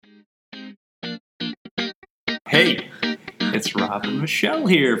Hey, it's Rob and Michelle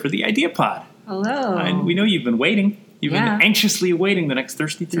here for the Idea Pod. Hello. And we know you've been waiting. You've been anxiously awaiting the next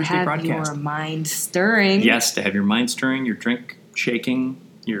Thirsty Thursday broadcast. To have your mind stirring. Yes, to have your mind stirring, your drink shaking,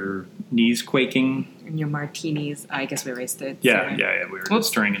 your knees quaking. And your martinis. I guess we erased it. Yeah. We were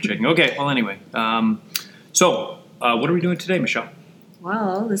stirring and shaking. Okay, well, anyway. So, what are we doing today, Michelle?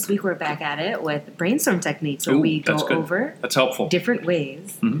 Well, this week we're back at it with brainstorm techniques where we go over that's helpful. different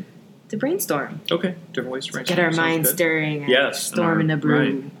ways to brainstorm. Okay, different ways to brainstorm. Get our minds stirring and storm in a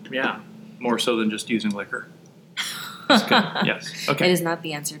brew. Right. Yeah, more so than just using liquor. That's good. Yes. Okay. It is not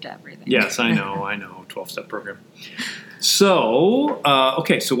the answer to everything. Yes, I know. 12-step program. So,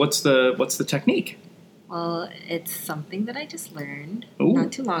 so what's the technique? Well, it's something that I just learned Ooh,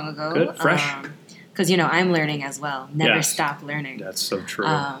 not too long ago. Good, fresh. Because, I'm learning as well. Never stop learning. That's so true.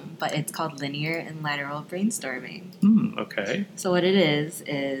 But it's called linear and lateral brainstorming. Okay. So what it is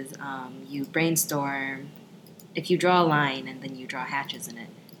you brainstorm. If you draw a line and then you draw hatches in it,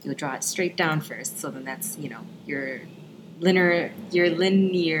 you'll draw it straight down first. So then that's, you're linearly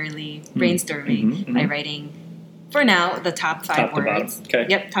brainstorming by writing, for now, the top 5 words. To bottom. Okay.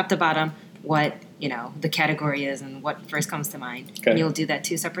 Yep, top to bottom, what, the category is and what first comes to mind. Okay. And you'll do that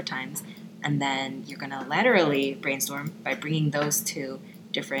 2 separate times. And then you're going to laterally brainstorm by bringing those 2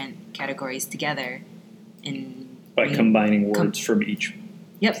 different categories together. By combining words from each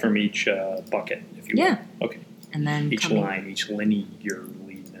bucket, if you will. Yeah. Okay. And then each line, each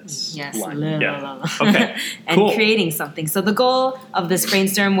linearliness. Yes. Line. Yeah. Okay. And cool. creating something. So the goal of this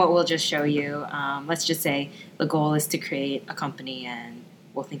brainstorm, what we'll just show you, let's just say the goal is to create a company, and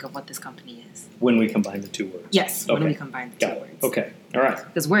we'll think of what this company is. When we combine the 2 words. Yes, when we combine the 2 words. Okay, all right.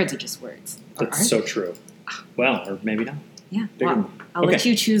 Because words are just words. That's so true. Well, or maybe not. Yeah, I'll let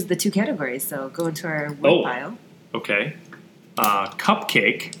you choose the 2 categories, so go into our word pile. Okay.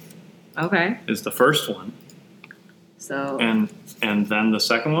 Cupcake is the first one. So And then the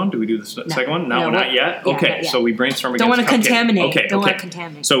second one? Do we do the second one? No, not yet? Yeah, okay, not yet. so we brainstorm against Don't want to contaminate. Okay, Don't want to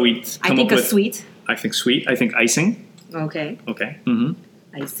contaminate. So we come up with... sweet. I think sweet. I think icing. Okay. Mm-hmm.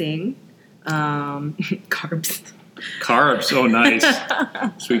 Icing. Carbs. Carbs. Oh, nice.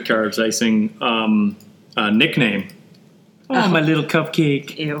 Sweet carbs, icing. Nickname. Oh, my little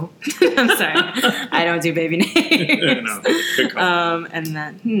cupcake. Ew. I'm sorry. I don't do baby names. No, good call. And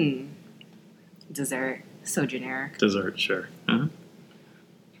then, dessert. So generic. Dessert, sure. Uh-huh.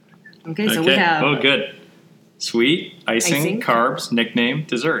 Okay, so we have... Oh, good. Sweet, icing, carbs, nickname,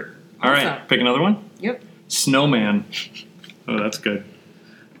 dessert. All right, pick another one. Yep. Snowman. Oh, that's good.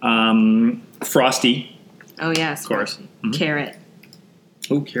 Frosty. Oh, yes. Of course. Mm-hmm. Carrot.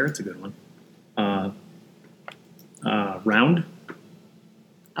 Oh, carrot's a good one. Round.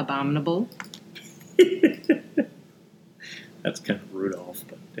 Abominable. That's kind of Rudolph,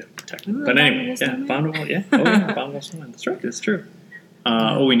 but but anyway, abominable. Yeah, abominable snowman. That's right. That's true.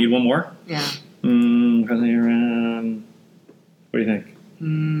 We need one more. Yeah. What do you think?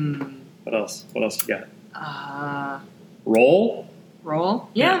 What else? What else you got? Roll. Roll?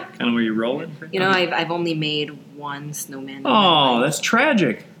 Yeah. Kind of where you roll it. I've only made one snowman. Oh, that's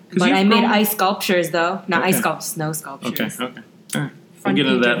tragic. But I made ice sculptures, though. Not ice sculptures, snow sculptures. Okay. All right. We'll get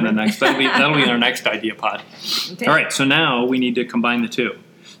into that in the next. That'll be in our next idea pod. Okay. All right. So now we need to combine the 2.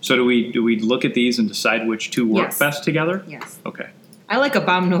 So do we look at these and decide which 2 work best together? Yes. Okay. I like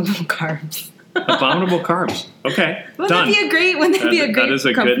abominable carbs. Abominable carbs. Okay. Wouldn't that be a great company? That is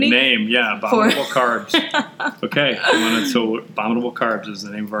a good name. Yeah. Abominable carbs. Okay. So abominable carbs is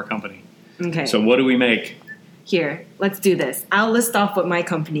the name of our company. Okay. So what do we make? Here, let's do this. I'll list off what my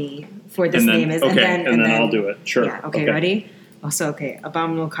company for this name is. Okay, and then I'll do it. Sure. Yeah, okay, ready?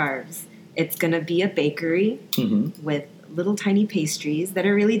 Abominable carbs. It's going to be a bakery with little tiny pastries that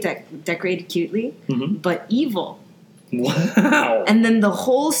are really decorated cutely, but evil. Wow. And then the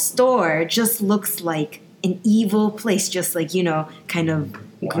whole store just looks like an evil place, just like, kind of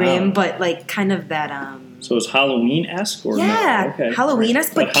grim, but like kind of that... So it's Halloween-esque? Or yeah, no? Okay.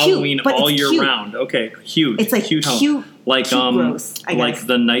 Halloween-esque, but cute. Halloween but all year cute. round. Okay, cute. It's like cute, like gross, I like guess.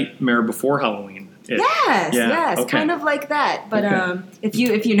 The Nightmare Before Halloween. Yes, okay. kind of like that. But if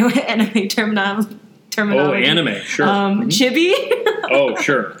you know anime terminology. Oh, anime, sure. Chibi. Oh,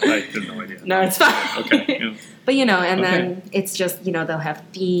 sure. I have no idea. No, it's fine. Okay. Yeah. But then it's just they'll have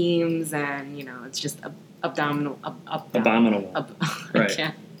themes and it's just abdominal. Abominable. Right.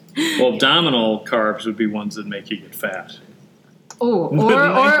 Yeah. Well, abdominal carbs would be ones that make you get fat. Oh,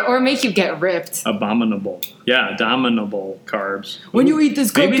 or make you get ripped. Abominable. Yeah, abominable carbs. When you eat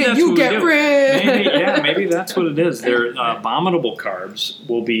this cupcake, you get ripped. Maybe that's what it is. Their abominable carbs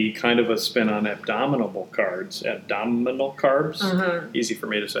will be kind of a spin on abdominal carbs. Abdominal carbs. Uh-huh. Easy for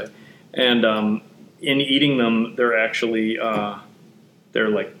me to say. And in eating them, they're actually they're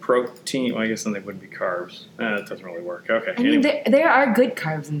like protein. Well, I guess then they wouldn't be carbs. That doesn't really work. Okay. I mean, there are good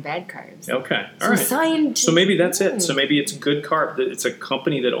carbs and bad carbs. Okay. All right. So maybe that's it. So maybe it's good carb. It's a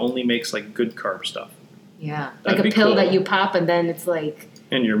company that only makes like good carb stuff. Yeah. That'd like a pill cool. that you pop and then it's like.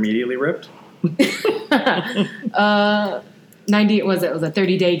 And you're immediately ripped? 90, it was a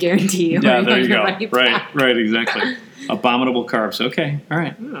 30-day guarantee. Yeah, there you go. Right, exactly. Abominable carbs. Okay, all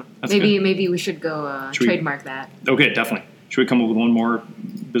right. Yeah, maybe we should go trademark that. Okay, definitely. Should we come up with one more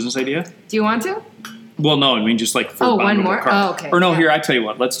business idea? Do you want to? Well, no, I mean just like for one more? carbs. Oh, okay. Or no, here, I tell you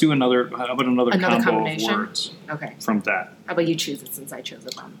what. Let's do another combo combination of words. Okay. From that. How about you choose it since I chose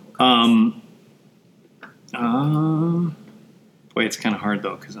abominable carbs? Boy, it's kind of hard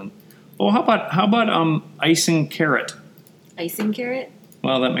though, because how about icing carrot? Icing carrot?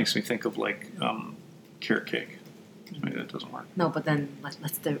 Well, that makes me think of like carrot cake. Maybe that doesn't work. No, but then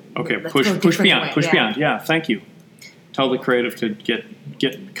let's do. Okay, let's push beyond. Push beyond. Yeah, thank you. Tell the creative to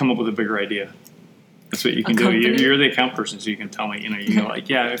come up with a bigger idea. That's what you can do. You're the account person, so you can tell me. You go like,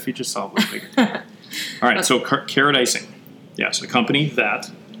 yeah, if you just solve it bigger. All right, so carrot icing. Yes, a company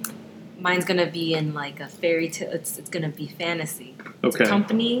that. Mine's gonna be in like a fairy tale. It's gonna be fantasy. It's Okay. a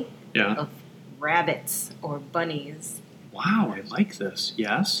company Yeah. of rabbits or bunnies. Wow, I like this.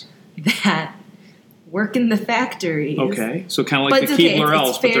 Yes. That work in the factories. Okay, so kind of like the okay, Keebler it's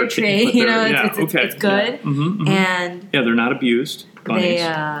Elves, fair trade. It's good. Yeah. Mm-hmm. And yeah, they're not abused. Bunnies.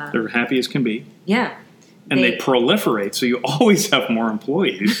 They're happy as can be. Yeah. And they proliferate, so you always have more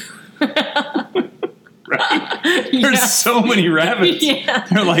employees. Right? There's so many rabbits. Yeah.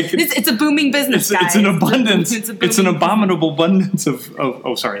 They're like it's a booming business. It's an abundance. It's an abominable abundance of.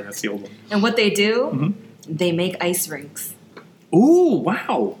 Oh, sorry, that's the old one. And what they do, they make ice rinks. Ooh,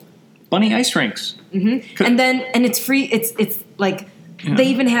 wow! Bunny ice rinks. Mm-hmm. And it's free. It's like they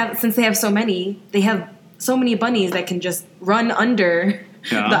even have, since they have so many, they have so many bunnies that can just run under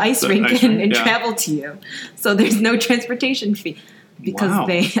the ice rink and travel to you. So there's no transportation fee because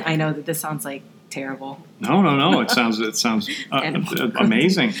I know that this sounds like terrible. No. It sounds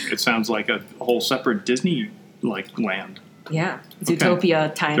amazing. It sounds like a whole separate Disney like land. Yeah,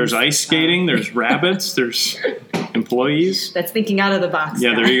 Zootopia times. There's ice skating. There's rabbits. There's employees. That's thinking out of the box.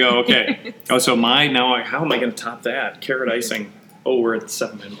 Yeah, there you go. Okay. How am I going to top that? Carrot icing. Oh, we're at the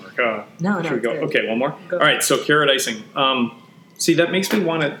 7-minute mark. No. Should we go? Good. Okay, one more. All right. So carrot icing. See, that makes me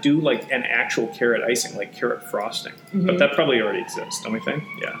want to do like an actual carrot icing, like carrot frosting. But that probably already exists, don't we think?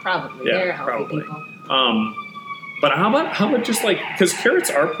 Yeah. Probably. Yeah, They're healthy people. But how about just like, because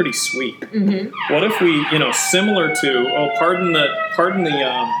carrots are pretty sweet. What if we, similar to, pardon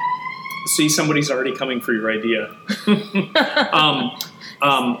the, see, somebody's already coming for your idea.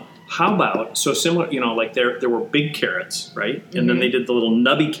 How about, so similar, like there were big carrots, right? And then they did the little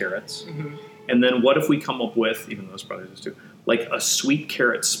nubby carrots. And then what if we come up with, even those probably just do, like a sweet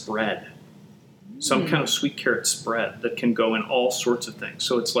carrot spread. Some kind of sweet carrot spread that can go in all sorts of things.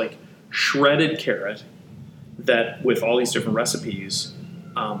 So it's like shredded carrot that with all these different recipes,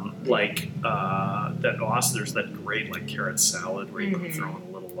 there's that great like carrot salad where you could throw in a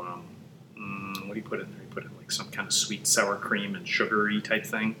little, what do you put in there? You put in like some kind of sweet sour cream and sugary type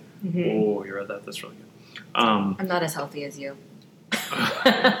thing. Oh, you read that? That's really good. I'm not as healthy as you.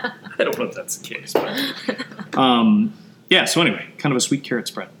 I don't know if that's the case, but so anyway, kind of a sweet carrot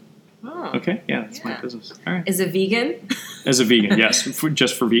spread. Oh, okay, that's my business. All right. Is it vegan? As a vegan, yes.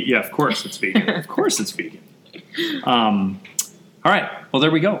 Just for vegan. Yeah, of course it's vegan. Of course it's vegan. All right. Well,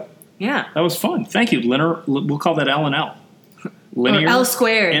 there we go. Yeah. That was fun. Thank you. We'll call that L and L. Linear. Or L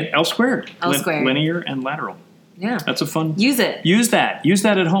squared. And L squared. L squared. Linear and lateral. Yeah. That's a fun. Use it. Use that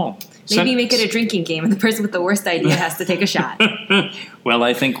at home. Maybe make it a drinking game, and the person with the worst idea has to take a shot. Well,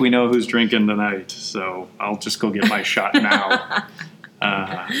 I think we know who's drinking tonight, so I'll just go get my shot now.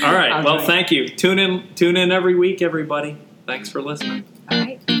 All right. Well, thank you. Tune in every week, everybody. Thanks for listening. All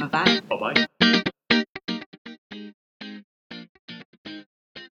right. Bye-bye. Bye-bye.